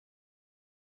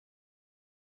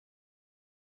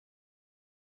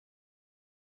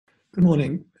Good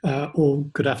morning, or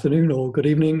good afternoon, or good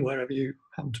evening, wherever you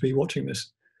happen to be watching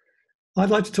this. I'd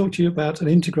like to talk to you about an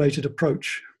integrated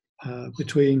approach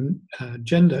between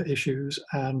gender issues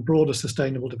and broader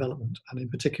sustainable development, and in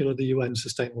particular the UN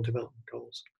Sustainable Development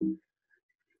Goals.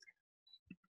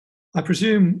 I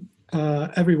presume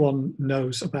everyone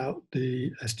knows about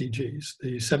the SDGs,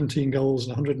 the 17 goals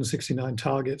and 169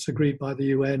 targets agreed by the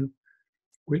UN,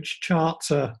 which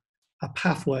charts a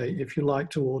pathway, if you like,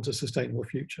 towards a sustainable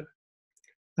future.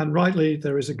 And rightly,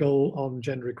 there is a goal on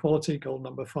gender equality, goal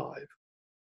number 5.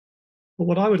 But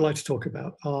what I would like to talk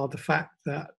about are the fact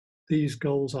that these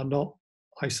goals are not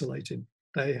isolated.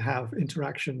 They have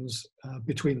interactions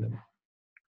between them.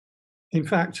 In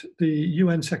fact, the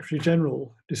UN Secretary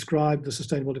General described the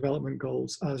Sustainable Development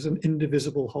Goals as an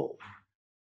indivisible whole.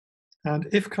 And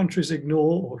if countries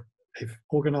ignore, or if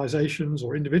organizations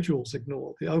or individuals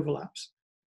ignore the overlaps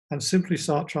and simply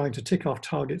start trying to tick off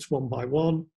targets one by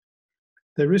one,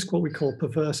 they risk what we call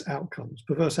perverse outcomes.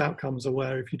 Perverse outcomes are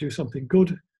where if you do something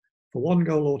good for one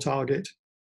goal or target,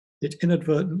 it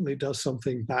inadvertently does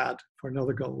something bad for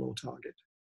another goal or target.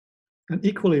 And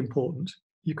equally important,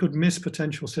 you could miss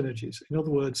potential synergies. In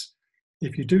other words,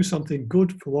 if you do something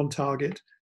good for one target,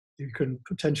 you can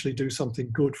potentially do something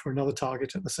good for another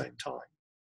target at the same time.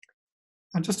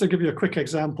 And just to give you a quick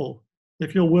example,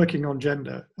 if you're working on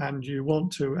gender and you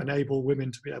want to enable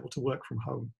women to be able to work from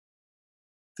home,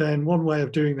 then one way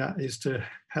of doing that is to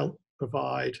help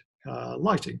provide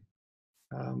lighting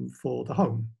for the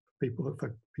home,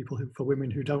 for women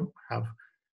who don't have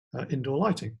indoor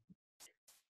lighting.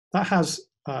 That has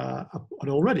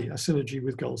already a synergy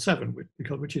with Goal 7,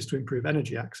 which is to improve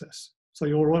energy access. So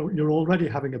you're already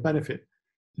having a benefit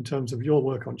in terms of your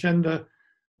work on gender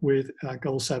with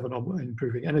Goal 7 on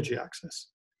improving energy access.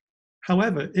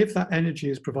 However, if that energy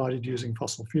is provided using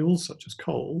fossil fuels such as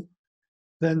coal,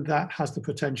 then that has the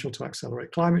potential to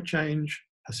accelerate climate change,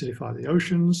 acidify the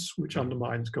oceans, which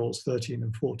undermines goals 13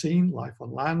 and 14, life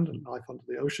on land and life under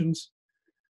the oceans,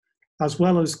 as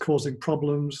well as causing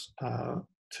problems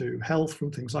to health from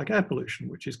things like air pollution,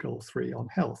 which is goal 3 on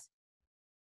health.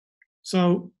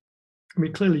 So, I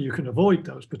mean, clearly you can avoid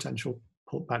those potential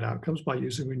bad outcomes by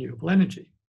using renewable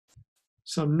energy.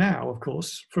 So now, of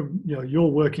course, you're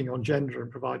working on gender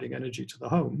and providing energy to the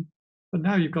home, but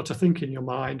now you've got to think in your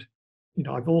mind,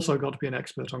 I've also got to be an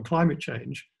expert on climate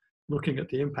change, looking at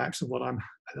the impacts of what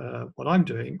I'm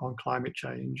doing on climate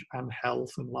change and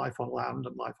health and life on land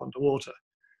and life underwater.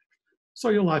 So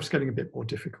your life's getting a bit more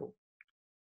difficult.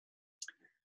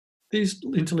 These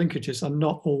interlinkages are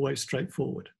not always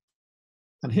straightforward.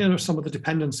 And here are some of the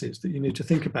dependencies that you need to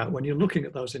think about when you're looking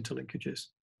at those interlinkages.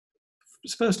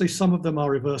 Firstly, some of them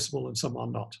are reversible and some are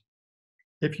not.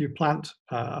 If you plant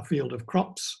a field of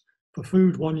crops for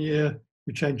food one year,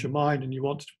 you change your mind and you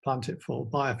want to plant it for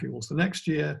biofuels the next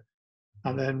year.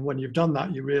 And then when you've done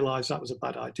that, you realize that was a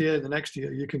bad idea. The next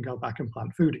year, you can go back and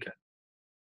plant food again.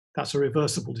 That's a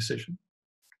reversible decision.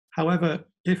 However,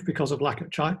 if because of lack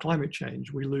of climate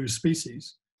change, we lose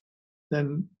species,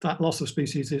 then that loss of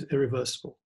species is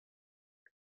irreversible.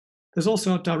 There's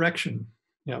also a direction.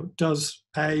 Does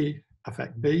A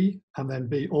affect B, and then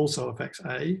B also affects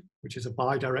A, which is a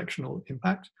bidirectional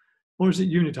impact, or is it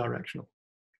unidirectional?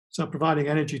 So providing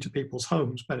energy to people's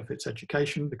homes benefits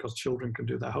education because children can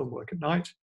do their homework at night,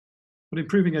 but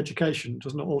improving education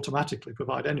does not automatically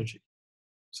provide energy.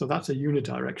 So that's a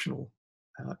unidirectional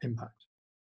impact.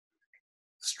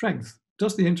 Strength.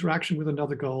 Does the interaction with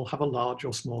another goal have a large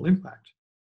or small impact?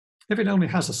 If it only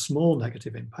has a small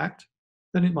negative impact,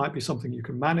 then it might be something you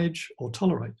can manage or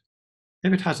tolerate.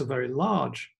 If it has a very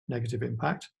large negative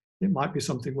impact, it might be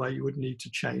something where you would need to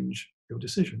change your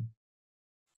decision.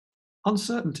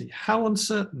 Uncertainty. How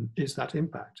uncertain is that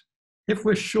impact? If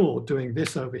we're sure doing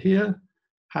this over here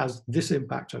has this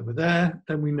impact over there,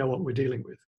 then we know what we're dealing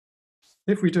with.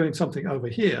 If we're doing something over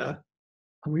here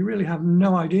and we really have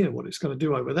no idea what it's going to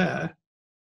do over there,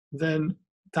 then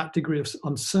that degree of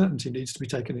uncertainty needs to be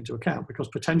taken into account because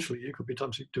potentially you could be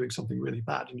doing something really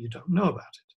bad and you don't know about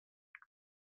it.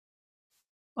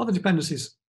 Other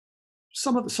dependencies,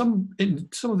 some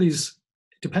of these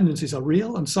dependencies are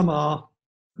real and some are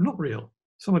not real.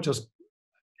 Some are just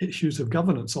issues of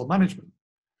governance or management.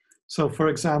 So for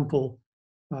example,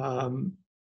 the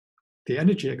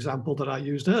energy example that I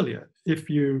used earlier, if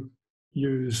you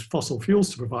use fossil fuels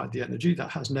to provide the energy,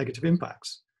 that has negative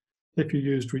impacts. If you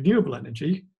used renewable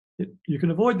energy, you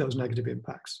can avoid those negative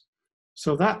impacts.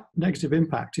 So that negative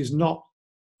impact is not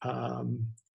a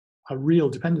real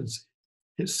dependency.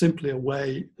 It's simply a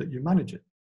way that you manage it.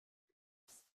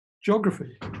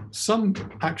 Geography. Some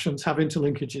actions have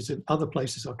interlinkages in other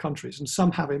places or countries, and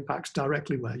some have impacts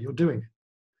directly where you're doing it.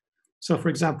 So for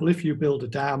example, if you build a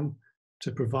dam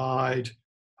to provide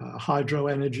hydro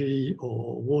energy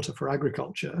or water for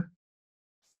agriculture,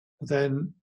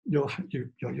 then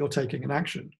you're taking an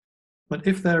action. But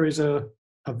if there is a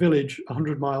village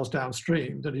 100 miles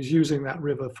downstream that is using that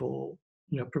river for,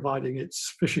 providing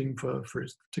its fishing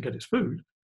to get its food,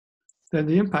 then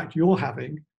the impact you're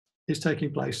having is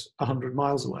taking place 100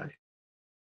 miles away.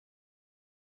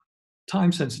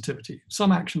 Time sensitivity.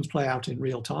 Some actions play out in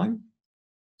real time.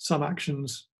 Some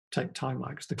actions take time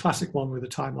lags. The classic one with a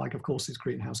time lag, of course, is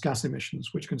greenhouse gas emissions,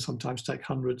 which can sometimes take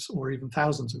hundreds or even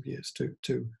thousands of years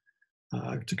to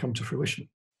come to fruition.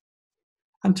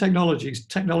 And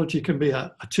technology can be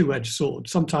a two-edged sword.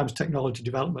 Sometimes technology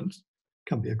development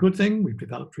can be a good thing. We've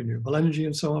developed renewable energy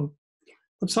and so on.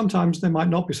 But sometimes they might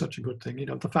not be such a good thing.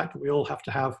 The fact that we all have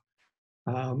to have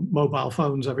mobile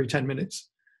phones every 10 minutes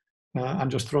and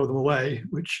just throw them away,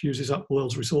 which uses up the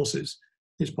world's resources,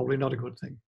 is probably not a good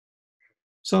thing.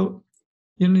 So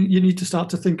you need to start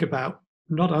to think about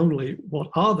not only what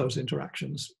are those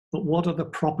interactions, but what are the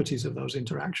properties of those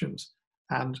interactions,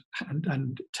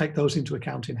 and take those into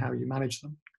account in how you manage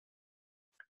them.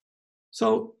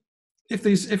 So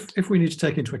if we need to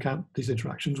take into account these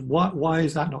interactions, why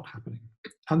is that not happening?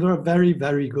 And there are very,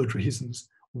 very good reasons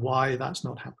why that's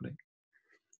not happening.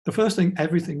 The first thing,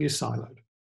 everything is siloed.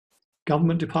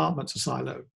 Government departments are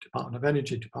siloed. Department of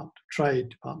Energy, Department of Trade,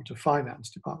 Department of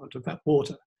Finance, Department of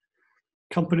Water.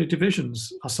 Company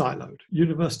divisions are siloed.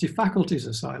 University faculties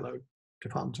are siloed.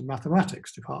 Department of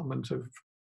Mathematics, Department of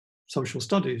Social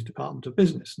Studies, Department of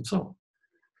Business, and so on.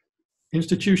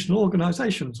 Institutional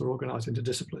organizations are organized into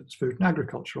disciplines: Food and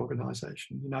Agriculture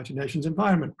Organization, United Nations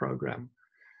Environment Programme,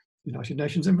 United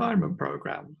Nations Environment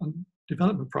Programme, and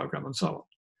Development Programme, and so on.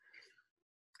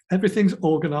 Everything's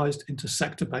organized into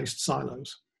sector-based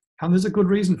silos. And there's a good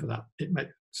reason for that. It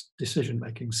makes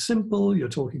decision-making simple. You're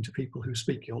talking to people who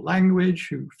speak your language,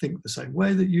 who think the same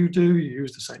way that you do. You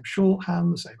use the same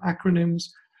shorthand, the same acronyms.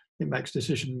 It makes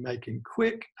decision-making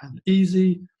quick and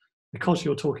easy. Because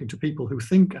you're talking to people who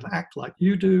think and act like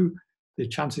you do, the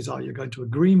chances are you're going to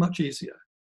agree much easier.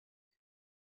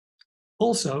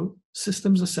 Also,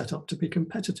 systems are set up to be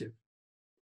competitive.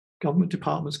 Government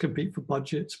departments compete for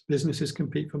budgets, businesses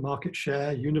compete for market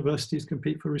share, universities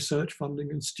compete for research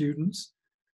funding and students,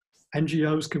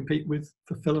 NGOs compete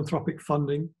for philanthropic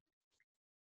funding.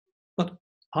 But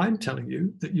I'm telling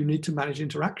you that you need to manage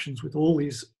interactions with all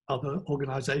these other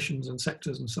organizations and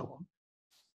sectors and so on.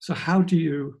 So how do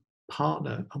you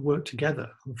partner and work together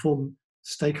and form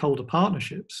stakeholder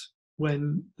partnerships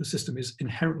when the system is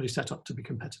inherently set up to be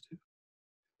competitive?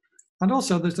 And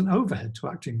also there's an overhead to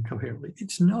acting coherently.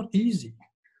 It's not easy.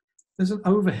 There's an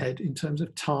overhead in terms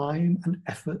of time and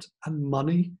effort and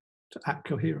money to act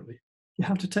coherently. You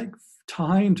have to take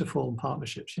time to form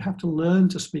partnerships. You have to learn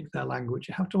to speak their language.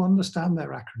 You have to understand their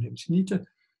acronyms. You need to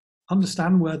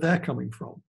understand where they're coming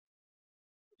from.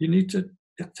 It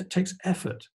takes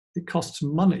effort. It costs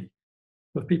money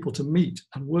for people to meet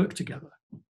and work together.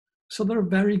 So there are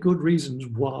very good reasons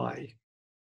why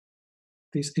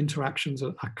these interactions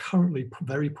are currently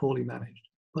very poorly managed,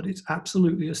 but it's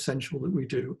absolutely essential that we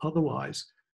do. Otherwise,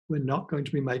 we're not going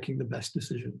to be making the best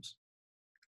decisions.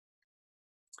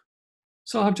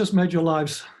 So I've just made your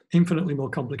lives infinitely more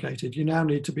complicated. You now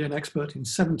need to be an expert in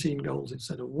 17 goals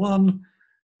instead of 1.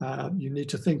 You need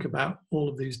to think about all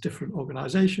of these different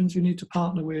organizations you need to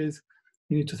partner with.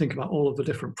 You need to think about all of the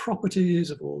different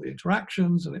properties of all the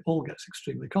interactions, and it all gets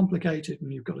extremely complicated,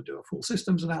 and you've got to do a full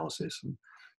systems analysis, and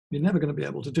you're never going to be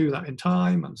able to do that in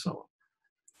time, and so on.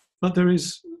 But there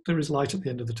is light at the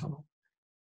end of the tunnel.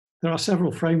 There are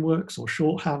several frameworks or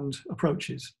shorthand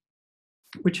approaches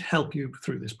which help you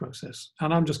through this process.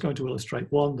 And I'm just going to illustrate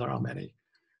one. There are many.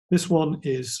 This one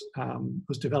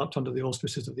was developed under the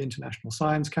auspices of the International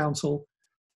Science Council,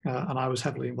 and I was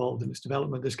heavily involved in its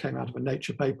development. This came out of a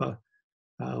Nature paper,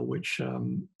 which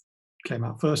came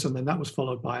out first, and then that was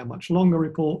followed by a much longer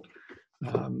report,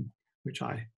 which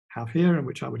I have here and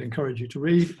which I would encourage you to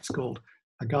read. It's called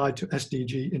A Guide to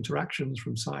SDG Interactions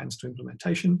from Science to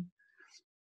Implementation.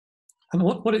 And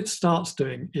what it starts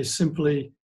doing is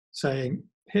simply saying,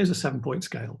 here's a 7-point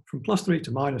scale from +3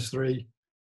 to -3.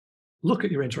 Look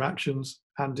at your interactions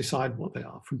and decide what they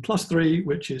are. From +3,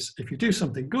 which is if you do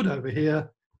something good over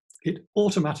here, it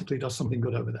automatically does something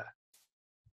good over there,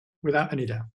 without any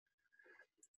doubt.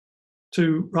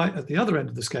 To right at the other end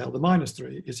of the scale, the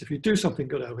 -3, is if you do something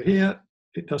good over here,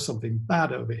 it does something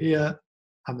bad over here,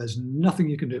 and there's nothing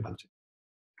you can do about it.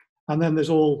 And then there's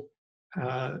all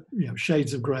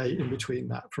shades of grey in between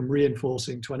that, from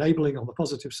reinforcing to enabling on the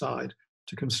positive side,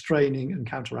 to constraining and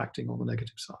counteracting on the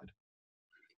negative side.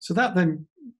 So that then,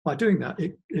 by doing that,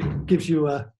 it gives you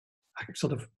a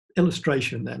sort of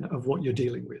illustration then of what you're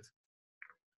dealing with.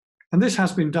 And this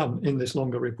has been done in this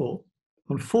longer report.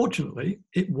 Unfortunately,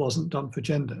 it wasn't done for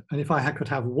gender. And if I could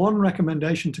have one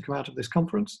recommendation to come out of this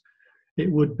conference,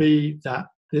 it would be that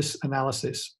this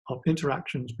analysis of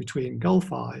interactions between Goal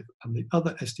 5 and the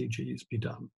other SDGs be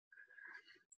done.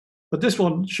 But this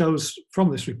one shows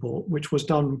from this report, which was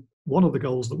done, one of the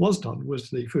goals that was done was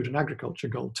the Food and Agriculture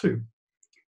Goal 2.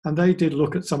 And they did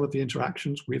look at some of the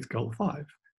interactions with Goal 5.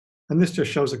 And this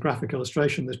just shows a graphic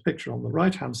illustration. This picture on the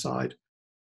right-hand side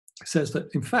says that,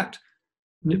 in fact,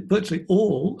 virtually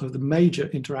all of the major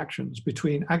interactions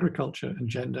between agriculture and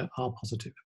gender are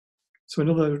positive. So in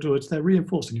other words, they're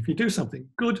reinforcing. If you do something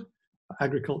good for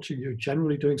agriculture, you're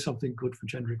generally doing something good for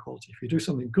gender equality. If you do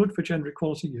something good for gender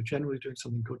equality, you're generally doing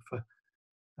something good for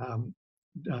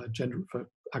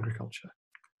agriculture.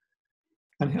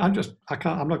 And I'm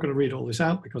not going to read all this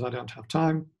out because I don't have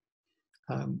time.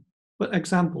 But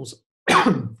examples,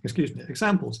 excuse me,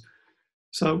 examples.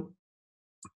 So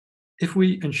if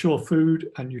we ensure food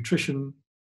and nutrition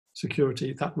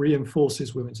security, that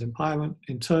reinforces women's empowerment.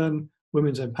 In turn,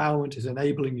 women's empowerment is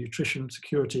enabling nutrition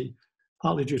security,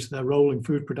 partly due to their role in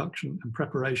food production and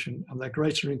preparation and their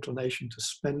greater inclination to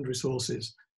spend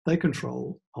resources they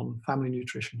control on family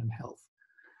nutrition and health,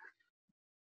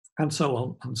 and so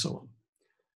on and so on.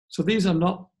 So these are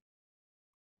not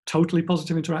totally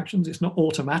positive interactions. It's not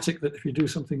automatic that if you do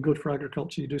something good for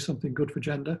agriculture, you do something good for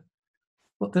gender,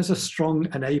 but there's a strong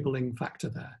enabling factor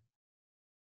there.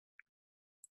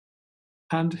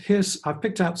 And I've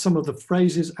picked out some of the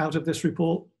phrases out of this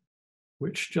report,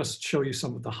 which just show you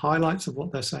some of the highlights of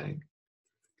what they're saying.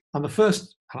 And the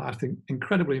first, I think,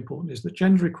 incredibly important is that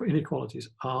gender inequalities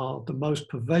are the most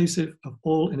pervasive of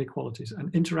all inequalities,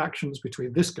 and interactions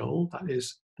between this goal, that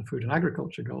is the food and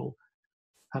agriculture goal,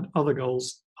 and other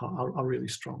goals are really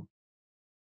strong.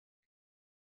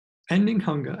 Ending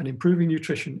hunger and improving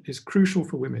nutrition is crucial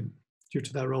for women due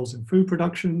to their roles in food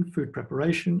production, food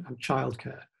preparation, and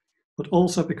childcare, but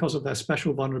also because of their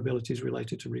special vulnerabilities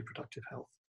related to reproductive health.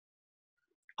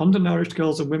 Undernourished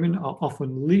girls and women are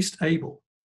often least able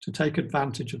to take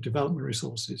advantage of development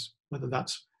resources, whether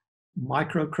that's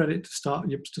microcredit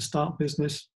to start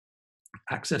business,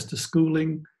 access to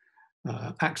schooling,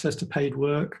 access to paid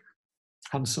work,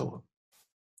 and so on.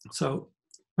 So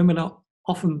women are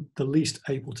often the least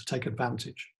able to take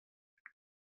advantage.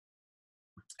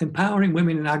 Empowering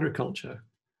women in agriculture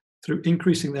through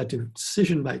increasing their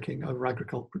decision-making over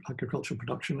agricultural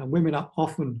production, and women are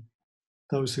often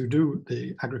those who do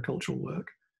the agricultural work,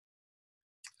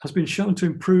 has been shown to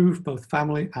improve both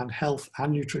family and health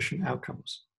and nutrition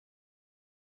outcomes.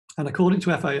 And according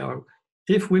to FAO,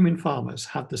 if women farmers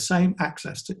had the same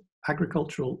access to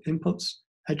agricultural inputs,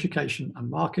 education, and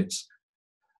markets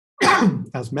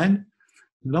as men,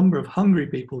 the number of hungry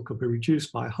people could be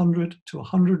reduced by 100 to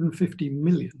 150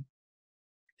 million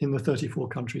in the 34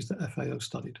 countries that FAO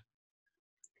studied.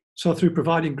 So through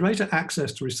providing greater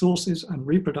access to resources and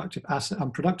productive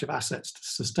assets to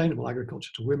sustainable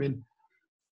agriculture to women,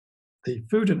 the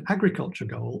food and agriculture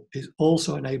goal is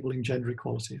also enabling gender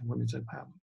equality and women's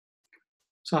empowerment.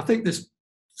 So I think this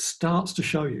starts to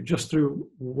show you, just through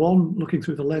looking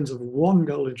through the lens of one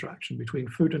goal interaction between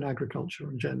food and agriculture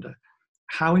and gender,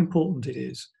 how important it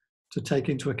is to take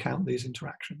into account these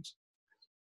interactions.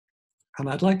 And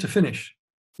I'd like to finish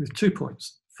with 2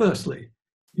 points. Firstly,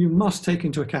 you must take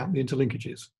into account the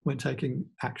interlinkages when taking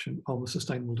action on the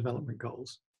Sustainable Development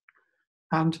Goals.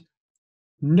 And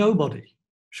nobody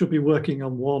should be working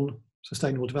on one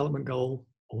Sustainable Development Goal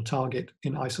or target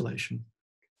in isolation.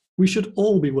 We should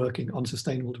all be working on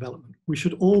sustainable development. We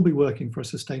should all be working for a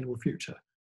sustainable future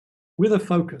with a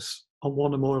focus on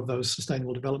one or more of those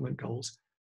Sustainable Development Goals,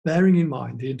 bearing in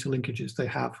mind the interlinkages they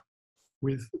have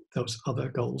with those other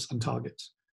goals and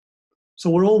targets. So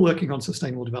we're all working on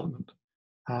sustainable development,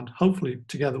 and hopefully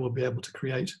together we'll be able to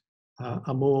create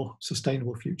a more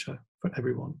sustainable future for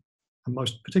everyone, and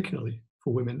most particularly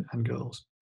for women and girls.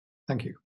 Thank you.